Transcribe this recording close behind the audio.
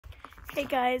Hey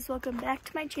guys, welcome back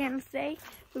to my channel. Today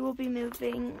we will be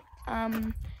moving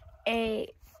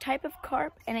a type of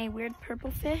carp and a weird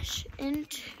purple fish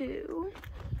into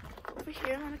over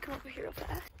here. I'm gonna come over here real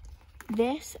fast.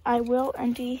 This, I will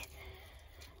empty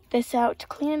this out to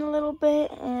clean it a little bit,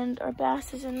 and our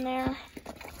bass is in there.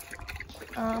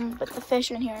 But the fish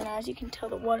are in here, and as you can tell,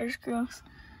 the water's gross.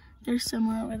 They're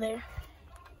somewhere over there.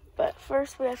 But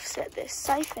first we have to set this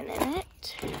siphon in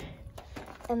it,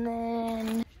 and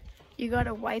then you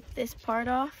gotta wipe this part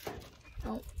off.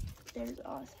 Oh, there's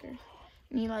Oscar.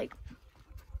 And you like,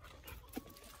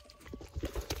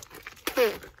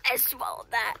 I swallowed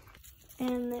that.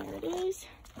 And there it is.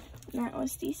 And that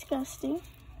was disgusting,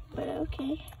 but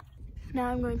okay. Now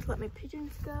I'm going to let my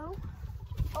pigeons go.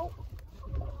 Oh,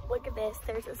 look at this.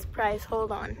 There's a surprise.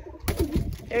 Hold on.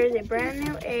 There is a brand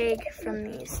new egg from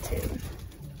these two.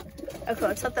 Okay,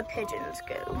 let's let the pigeons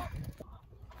go.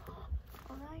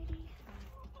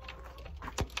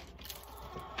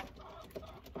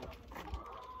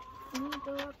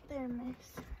 Go up there, miss.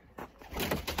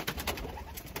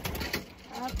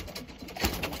 Up,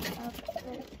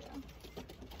 there we go.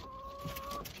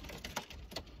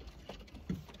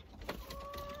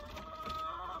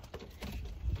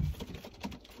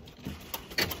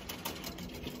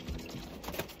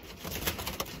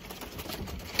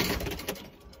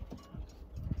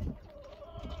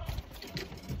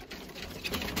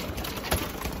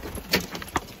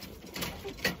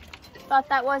 Thought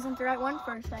that wasn't the right one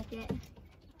for a second.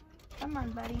 Come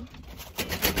on, buddy.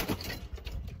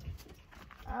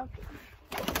 Okay.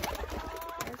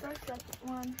 There's our second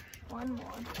one. One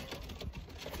more.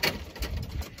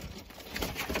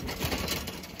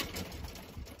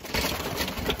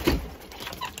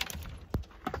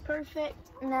 Perfect.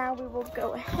 Now we will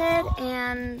go ahead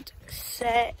and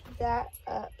set that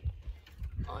up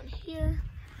on here.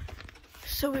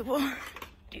 So we will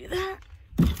do that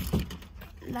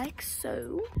like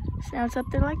so. So now it's up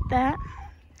there like that.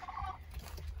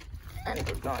 And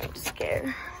we're going to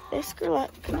scare this girl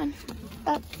up. Come on,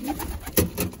 up.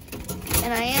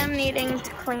 And I am needing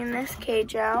to clean this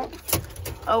cage out.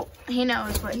 Oh, he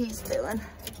knows what he's doing.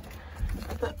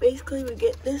 But basically we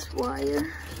get this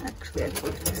wire. Actually, I have to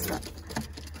lift this up.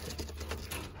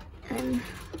 And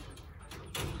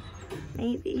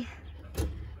maybe.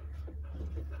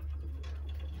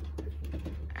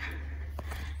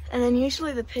 And then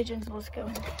usually the pigeons will just go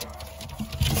in.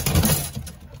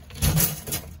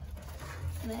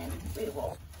 And then we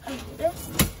will undo this,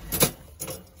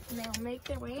 and they will make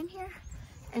their way in here.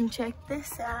 And check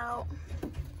this out.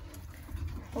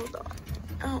 Hold on.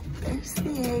 Oh, there's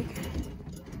the egg.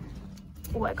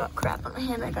 Oh, I got crap on my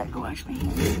hand. I gotta go wash my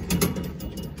hands.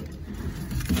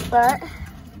 But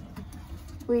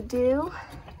we do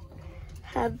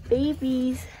have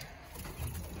babies.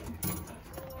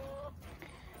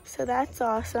 So that's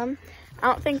awesome. I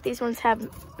don't think these ones have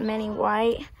many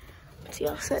white. See,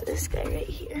 I'll set this guy right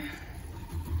here.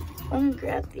 I'm gonna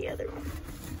grab the other one.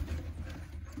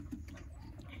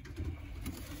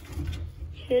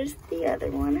 Here's the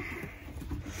other one.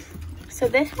 So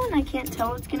this one, I can't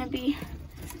tell what's gonna be.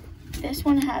 This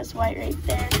one has white right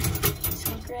there,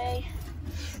 some gray.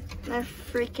 And they're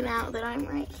freaking out that I'm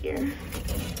right here.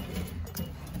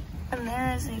 And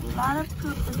there is a lot of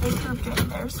poop that they pooped right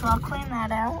there, so I'll clean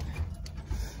that out.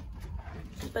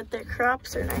 But their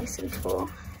crops are nice and full.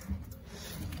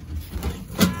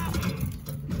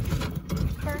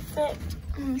 Perfect.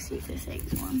 Let me see if this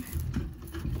egg's warm.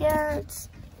 Yeah, it's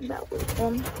about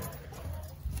warm.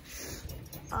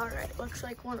 Alright, looks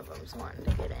like one of them's wanting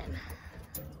to get in.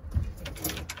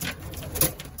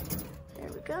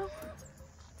 There we go.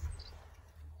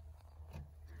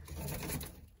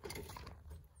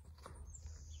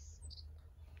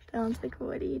 Sounds like,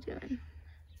 what are you doing?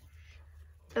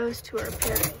 Those two are a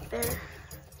pair right there.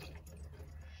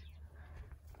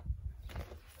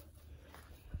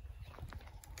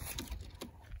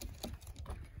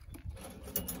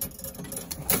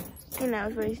 He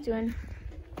knows what he's doing.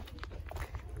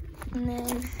 And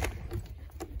then,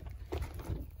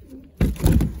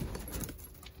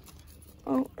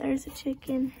 oh, there's a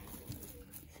chicken.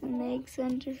 Some eggs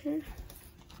under her.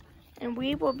 And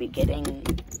we will be getting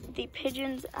the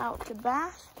pigeons out to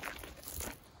bath.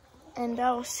 And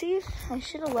I'll see if I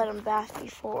should have let them bath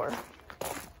before.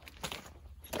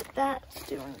 But that's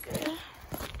doing good.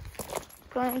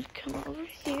 Going to come over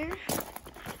here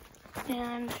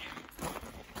and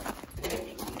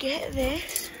get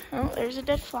this. Oh, there's a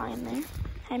dead fly in there.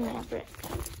 Hi, Maverick.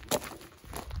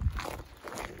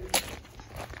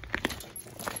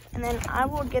 And then I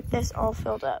will get this all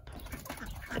filled up.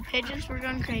 The pigeons were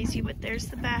going crazy, but there's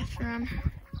the bathroom.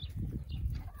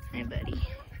 Hey, buddy.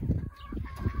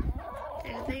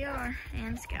 There they are,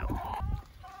 and Scout.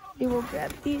 We will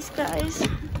grab these guys.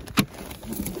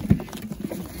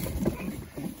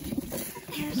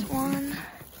 Here's one.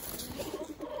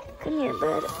 Come here,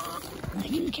 bud. I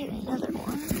can carry another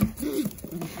one.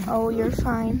 Oh, you're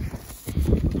fine.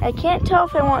 I can't tell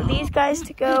if I want these guys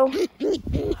to go.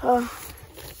 I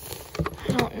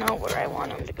don't know where I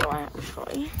want them to go,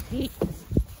 actually.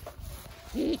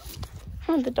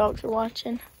 Oh, the dogs are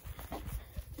watching.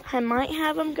 I might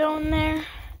have them go in there.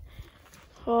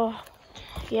 Oh,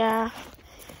 yeah.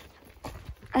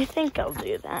 I think I'll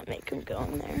do that, make them go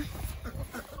in there.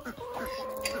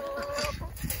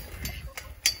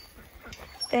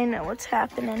 They know what's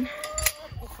happening.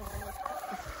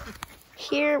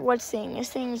 Here, what's saying? This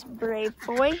thing's Brave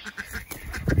Boy.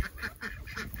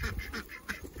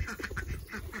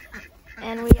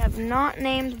 And we have not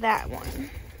named that one.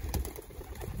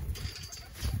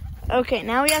 Okay,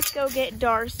 now we have to go get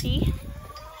Darcy.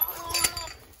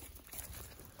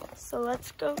 So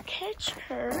let's go catch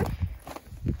her.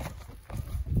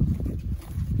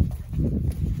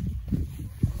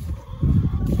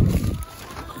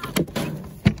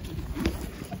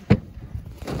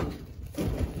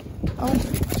 Oh,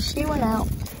 she went out.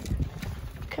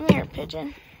 Come here,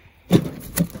 pigeon.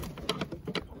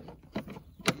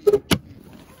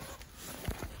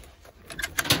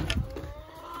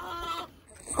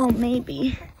 Oh,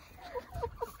 maybe.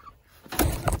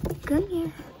 Come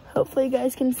here. Hopefully you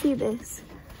guys can see this.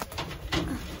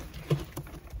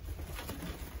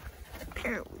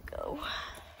 There we go.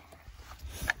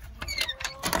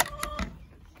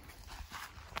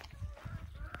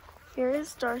 Here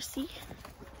is Darcy.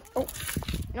 Oh,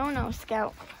 no,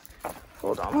 Scout.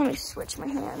 Hold on, let me switch my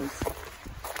hands.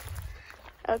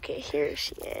 Okay, here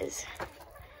she is.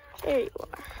 There you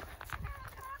are.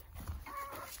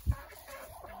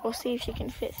 We'll see if she can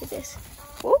fit through this.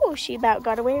 Oh, she about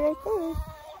got away right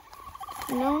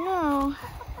there. No.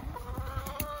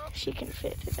 She can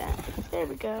fit through that. There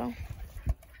we go.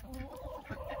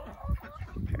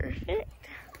 Perfect.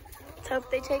 Let's hope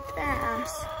they take the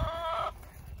ass.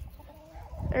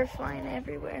 They're flying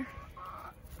everywhere.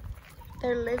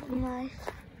 They're living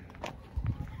life.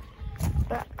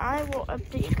 But I will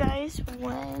update you guys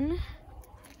when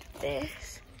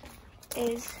this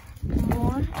is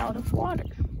more out of water.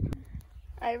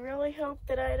 I really hope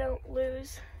that I don't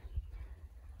lose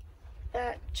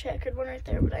that checkered one right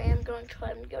there, but I am going to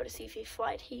let him go to see if he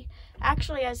flied. He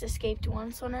actually has escaped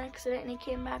once on accident and he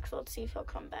came back, so let's see if he'll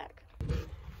come back.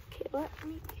 Okay, let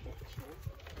me catch him.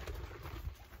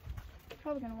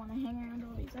 Probably gonna want to hang around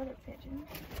all these other pigeons.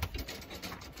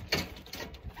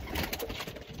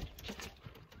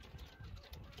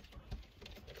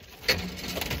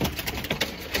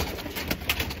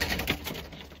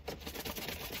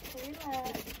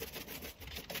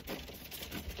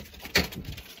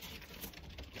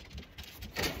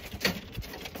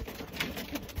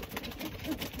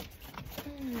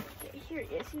 Here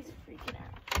he is, he's freaking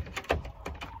out.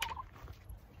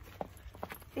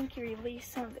 I think he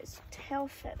released some of his tail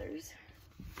feathers.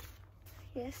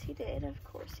 Yes, he did, of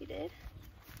course he did.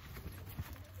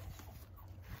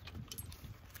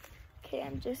 Okay,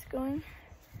 I'm just going.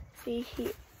 See,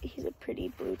 he's a pretty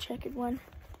blue checkered one.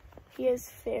 He is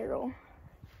feral.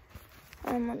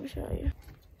 Let me show you.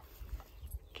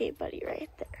 Okay, buddy, right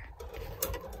there.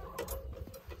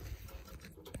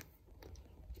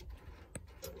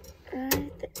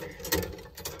 Right there.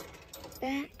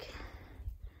 Back.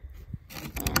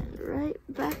 And right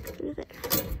back through there.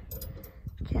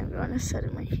 Okay, I'm going to set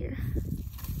him right here.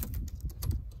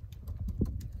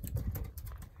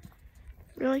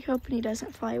 Really hoping he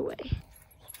doesn't fly away.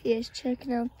 He is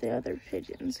checking out the other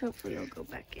pigeons. Hopefully he'll go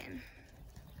back in.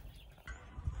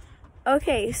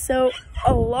 Okay, so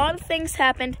a lot of things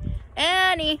happened.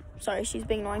 Annie! Sorry, she's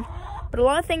being annoying. But a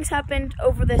lot of things happened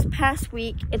over this past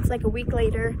week. It's like a week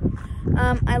later.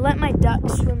 I let my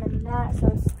ducks swim in that, so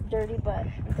it's dirty, but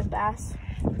the bass,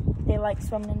 they like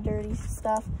swimming in dirty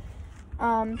stuff.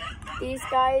 These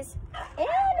guys,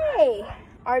 Annie,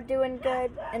 are doing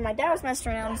good. And my dad was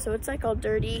messing around, so it's like all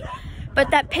dirty.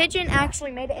 But that pigeon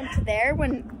actually made it into there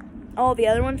when all the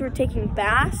other ones were taking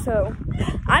baths, so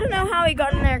I don't know how he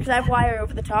got in there because I have wire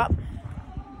over the top.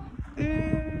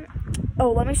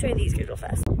 Oh, let me show you these guys real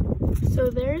fast. So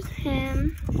there's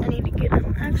him. I need to get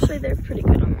him. Actually, they're pretty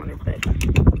good on water, but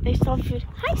they saw food.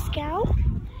 Hi, Scout.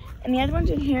 And the other one's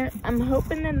in here. I'm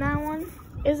hoping that that one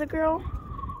is a girl.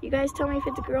 You guys tell me if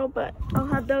it's a girl, but I'll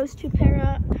have those two pair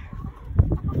up.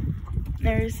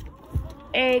 There's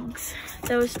eggs.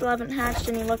 Those still haven't hatched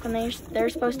any. Look when they're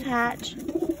supposed to hatch.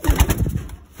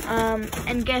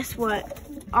 And guess what?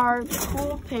 our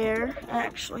pool pair,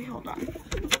 actually, hold on,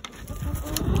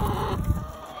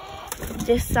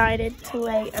 decided to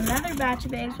lay another batch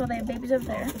of eggs while they have babies over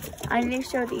there. I need to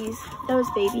show those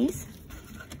babies.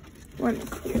 Let me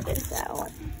clear this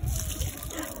out.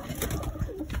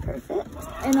 Perfect.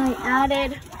 And I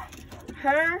added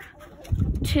her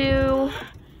to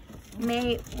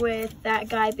mate with that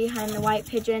guy behind the white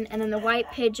pigeon, and then the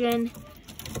white pigeon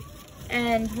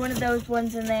and one of those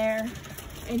ones in there,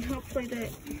 and hopefully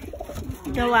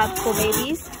they'll have cool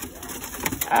babies.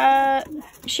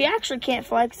 She actually can't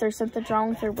fly because there's something wrong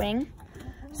with her wing.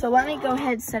 So let me go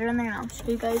ahead and set her in there and I'll show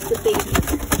you guys the babies.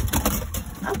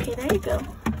 Okay, there you go.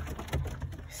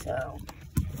 So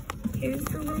here's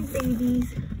the little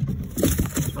babies.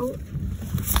 Oh,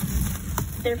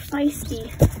 they're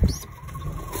feisty.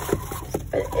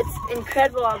 But it's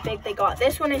incredible how big they got.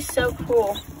 This one is so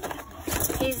cool.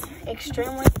 He's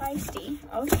extremely feisty.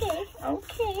 Okay,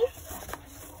 okay.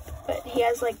 But he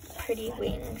has like pretty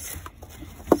wings.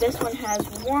 This one has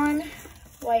one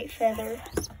white feather.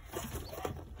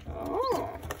 Oh,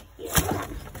 yeah.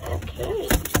 Okay.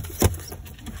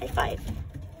 High five.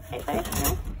 High five?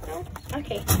 No? No?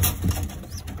 Okay.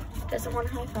 Doesn't want a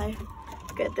high five.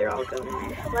 Good, they're all going in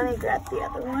there. Let me grab the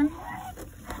other one.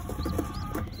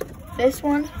 This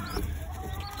one.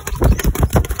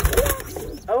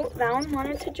 Oh, that one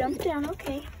wanted to jump down.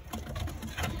 Okay.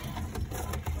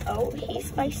 Oh,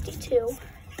 he's feisty too.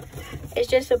 It's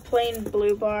just a plain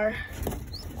blue bar.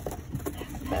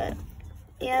 But,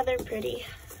 yeah, they're pretty.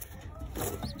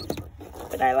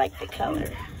 But I like the color.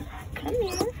 Come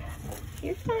here.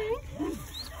 You're fine.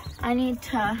 I need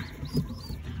to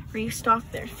restock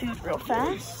their food real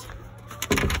fast.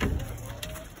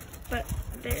 But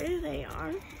there they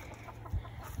are.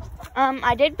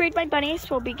 I did breed my bunnies, so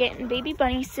we'll be getting baby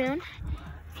bunnies soon.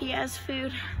 He has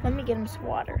food. Let me get him some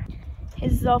water.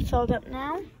 His is all filled up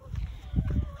now.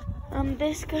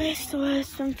 This guy still has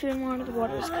some food and water. The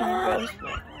water is kind of gross,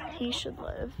 but he should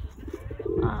live.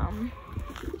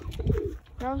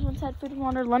 Those ones had food and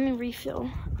water. Let me refill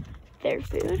their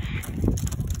food.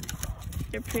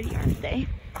 They're pretty, aren't they?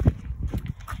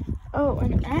 Oh,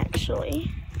 and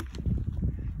actually,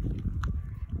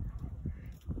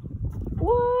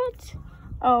 what?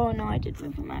 Oh no, I did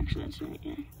move them actually. That's right,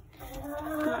 yeah.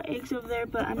 Got eggs over there,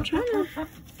 but I'm trying to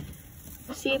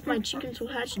see if my chickens will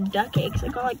hatch duck eggs. I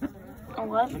got like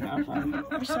 11 of them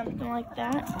or something like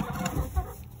that.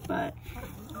 But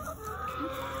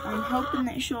I'm hoping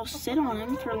that she'll sit on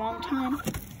them for a long time.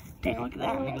 Dang, look at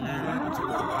that mini. That's a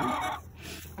little one.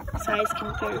 Size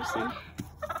comparison.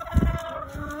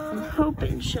 I'm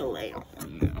hoping she'll lay on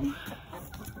them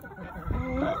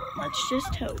though. But let's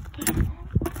just hope.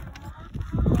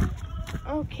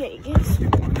 Okay, get some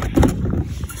more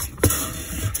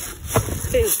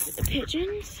food for the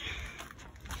pigeons.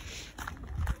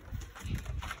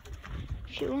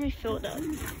 Okay, let me fill it up.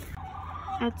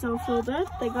 That's all filled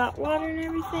up. They got water and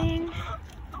everything.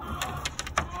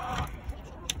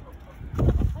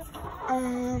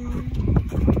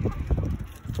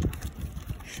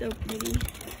 So pretty.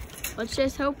 Let's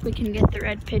just hope we can get the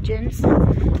red pigeons,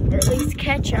 or at least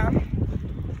catch them.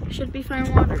 Should be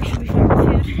fine water, should be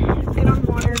fine food. Good on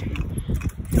water.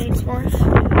 Needs more food.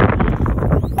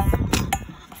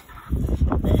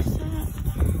 Fill this up.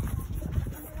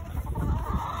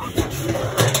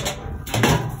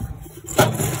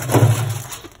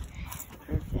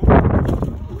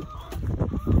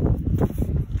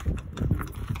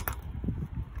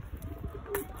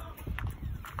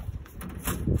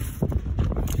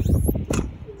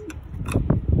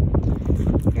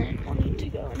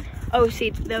 Oh, see,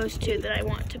 it's those two that I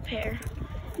want to pair.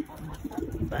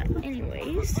 But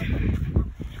anyways. Put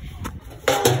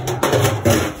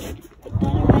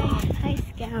that away. Hi,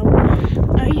 Scout.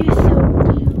 Are you so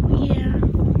blue? Yeah.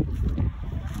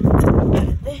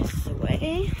 Put this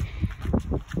away.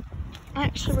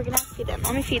 Actually, we're going to feed them.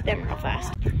 Let me feed them real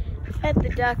fast. Fed the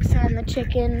ducks and the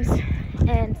chickens.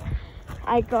 And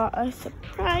I got a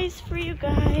surprise for you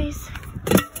guys.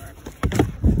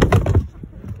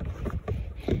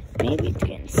 Maybe it's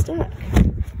getting stuck.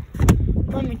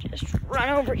 Let me just run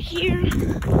over here.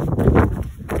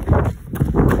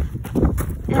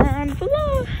 And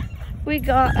voila! We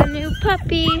got a new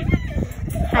puppy.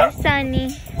 Hi,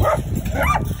 Sunny.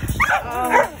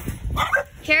 Oh.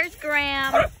 Here's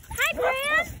Graham. Hi,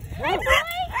 Graham. Hi, boy.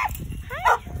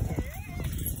 Hi.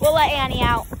 We'll let Annie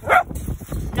out.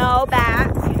 No,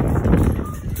 back.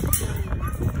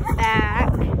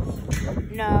 Back.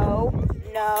 No.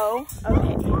 No.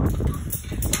 Okay.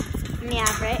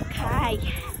 Maverick, hi.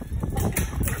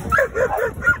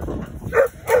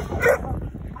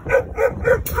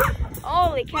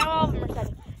 Holy cow, all of them are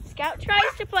study. Scout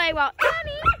tries to play while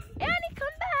Annie, come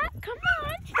back, come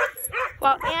on.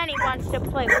 While Annie wants to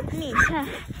play with me.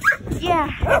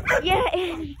 Yeah,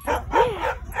 Annie,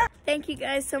 yeah. Thank you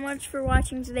guys so much for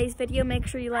watching today's video. Make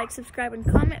sure you like, subscribe, and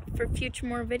comment for future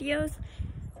more videos.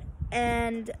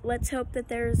 And let's hope that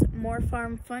there's more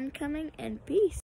farm fun coming, and peace.